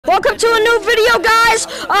welcome to a new video, guys.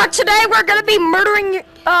 Today we're gonna be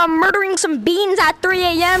murdering some beans at 3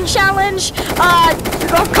 a.m. challenge.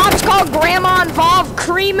 Cops called Grandma Involved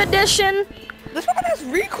Cream Edition. This weapon has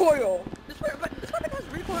recoil. This weapon has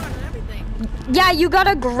recoil and everything. Yeah, you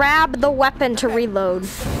gotta grab the weapon to reload.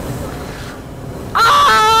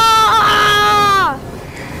 Ah!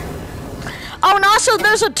 Oh, and also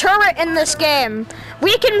there's a turret in this game.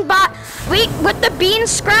 We can buy, with the bean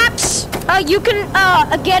scraps, you can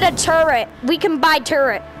get a turret. We can buy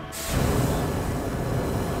turret.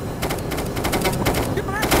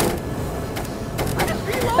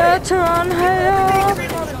 It's on hell.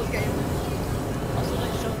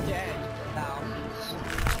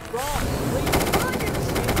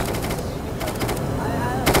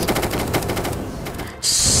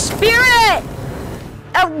 Spirit!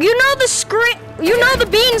 You know the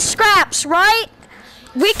bean scraps, right?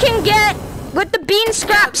 We can get, with the bean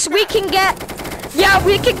scraps, we can get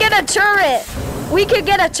a turret. We could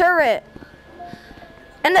get a turret.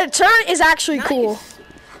 And the turret is actually cool.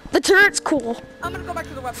 The turret's cool. I'm gonna go back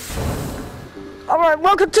to the weapon. Alright,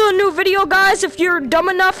 welcome to a new video, guys. If you're dumb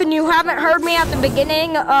enough and you haven't heard me at the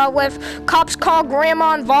beginning, with Cops Call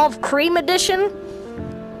Grandma Involved Cream Edition.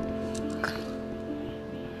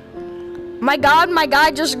 My god, my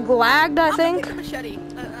guy just lagged, I think. I'm gonna take the machete.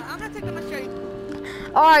 I'm gonna take the machete.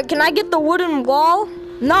 Alright, can I get the wooden wall?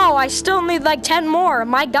 No, I still need like 10 more.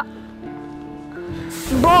 My god.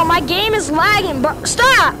 Bro, my game is lagging, bro.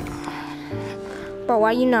 Stop! Bro,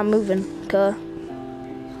 why you not moving?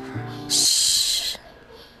 Shh.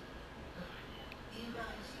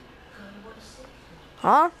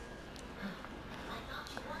 Huh?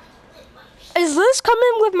 Is this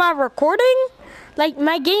coming with my recording? Like,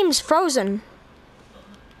 my game's frozen.